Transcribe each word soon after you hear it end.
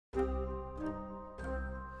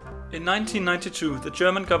In 1992, the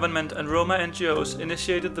German government and Roma NGOs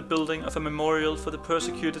initiated the building of a memorial for the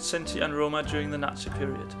persecuted Sinti and Roma during the Nazi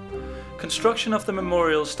period. Construction of the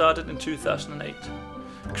memorial started in 2008.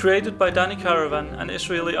 Created by Danny Caravan, an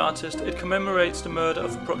Israeli artist, it commemorates the murder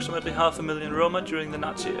of approximately 500,000 Roma during the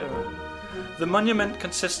Nazi era. The monument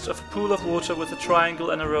consists of a pool of water with a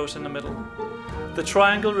triangle and a rose in the middle. The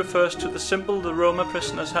triangle refers to the symbol the Roma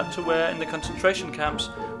prisoners had to wear in the concentration camps,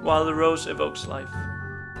 while the rose evokes life.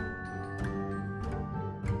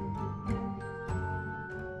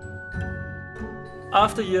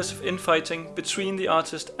 After years of infighting between the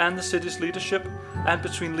artist and the city's leadership, and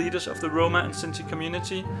between leaders of the Roma and Sinti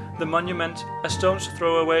community, the monument, a stone's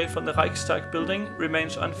throw away from the Reichstag building,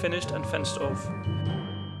 remains unfinished and fenced off.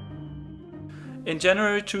 In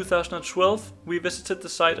January 2012, we visited the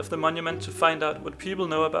site of the monument to find out what people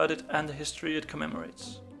know about it and the history it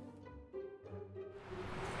commemorates.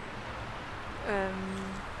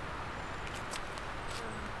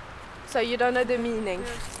 So you don't know the meaning?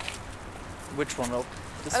 Which one? Oh,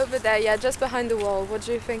 over there, yeah, just behind the wall. What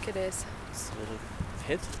do you think it is? It's a little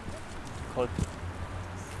hit called.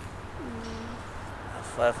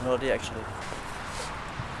 I have no idea actually.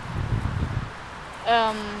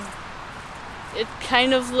 It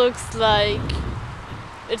kind of looks like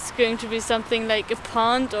it's going to be something like a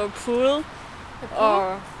pond or pool.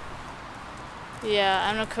 Or yeah,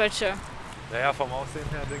 I'm not quite sure. Naja, vom Aussehen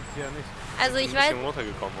her denke ich ja nicht. Also ich Sieht weiß. ein bisschen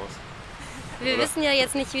runtergekommen aus. Wir wissen ja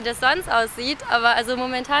jetzt nicht, wie das sonst aussieht, aber also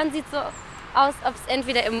momentan sieht es so aus, ob es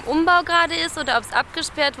entweder im Umbau gerade ist oder ob es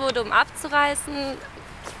abgesperrt wurde, um abzureißen.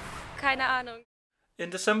 Keine Ahnung.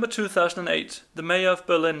 In December 2008, the mayor of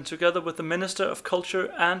Berlin, together with the Minister of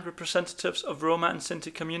Culture and representatives of Roma and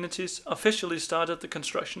Sinti communities, officially started the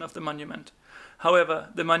construction of the monument. However,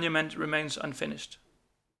 the monument remains unfinished.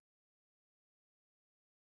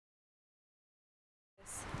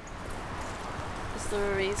 Is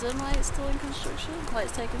there a reason why it's still in construction? Why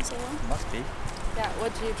it's taking so long? Must be. Yeah,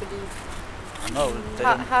 what do you believe? No,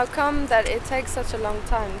 How come that it takes such a long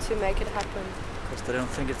time to make it happen? because they don't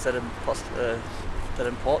think it's that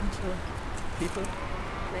important to people.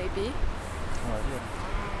 Maybe. No idea.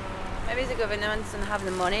 Maybe the government doesn't have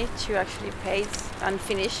the money to actually pay and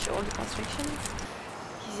finish all the construction.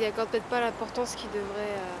 Ils y accordent peut-être pas l'importance qu'il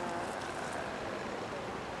devrait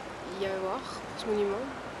y avoir pour ce monument.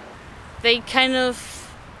 They kind of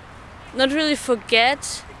not really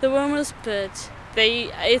forget the Romas, but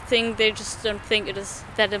I think they just don't think it is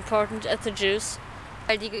that important as the Jews.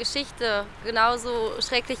 Weil die Geschichte genauso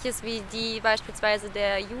schrecklich ist wie die beispielsweise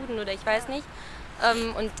der Juden oder ich weiß nicht.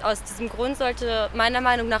 Und aus diesem Grund sollte meiner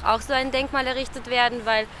Meinung nach auch so ein Denkmal errichtet werden,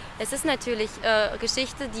 weil es ist natürlich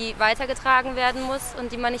Geschichte, die weitergetragen werden muss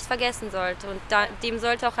und die man nicht vergessen sollte. Und dem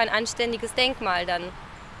sollte auch ein anständiges Denkmal dann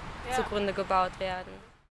zugrunde gebaut werden.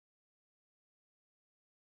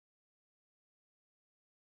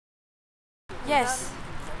 Yes,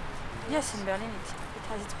 in Berlin it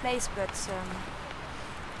has its place, but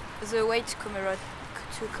the way to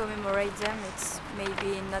commemorate them, it's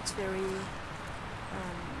maybe not very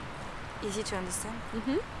easy to understand.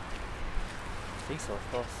 I think so,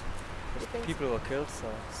 of course. Because people were killed, so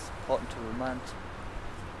it's important to remind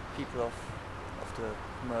people of the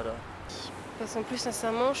murder. Parce qu'en plus,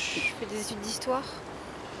 sincèrement, je fais des études d'histoire.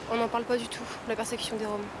 On n'en parle pas du tout, la persécution des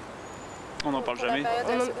Roms. On n'en parle jamais.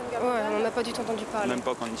 On n'en a pas du tout entendu parler. Même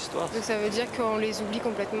pas qu'en histoire. Donc ça veut dire qu'on les oublie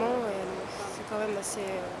complètement et c'est quand même assez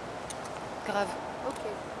grave. Okay.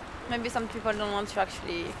 Maybe some people don't want to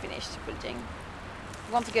actually finish the building.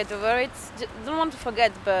 Want to get over it. Don't want to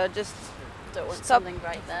forget, but just Don't want stop. something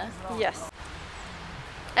right there. Yes.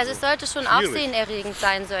 Also es sollte schon aufsehenerregend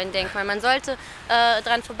sein, so ein Denkmal. Man sollte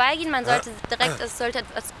dran vorbeigehen, es sollte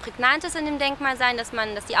etwas Prägnantes in dem Denkmal sein, dass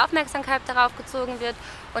die Aufmerksamkeit darauf gezogen wird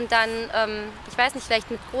und dann, ich weiß nicht, vielleicht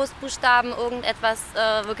mit Großbuchstaben irgendetwas,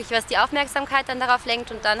 wirklich was die Aufmerksamkeit dann darauf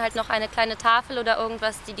lenkt und dann halt noch eine kleine Tafel oder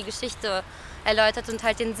irgendwas, die die Geschichte erläutert und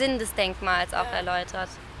halt den Sinn des Denkmals auch erläutert.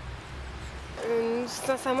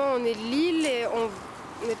 Sincèrement, on est de Lille et on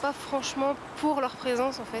n'est pas franchement pour leur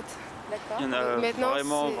présence en fait. Il y en a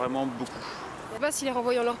vraiment beaucoup. Je ne sais pas si les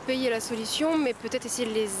renvoyer dans leur pays est la solution, mais peut-être essayer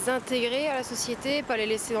de les intégrer à la Société, pas les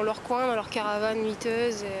laisser dans leur coin, dans leur caravane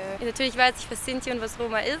miteuse. Natürlich weiß ich, was Sinti und was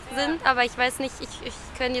Roma sind, aber ich weiß nicht, ich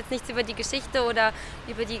kann jetzt nichts über die Geschichte oder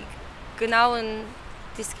über die genauen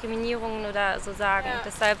Diskriminierungen oder so sagen.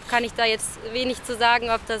 Deshalb kann ich da jetzt wenig zu sagen,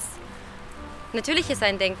 ob das... Natürlich ist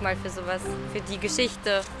ein Denkmal für sowas, für die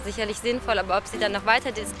Geschichte sicherlich sinnvoll, aber ob sie dann noch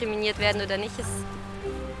weiter diskriminiert werden oder nicht,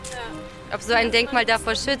 ob so ein Denkmal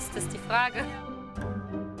davor schützt, ist die Frage.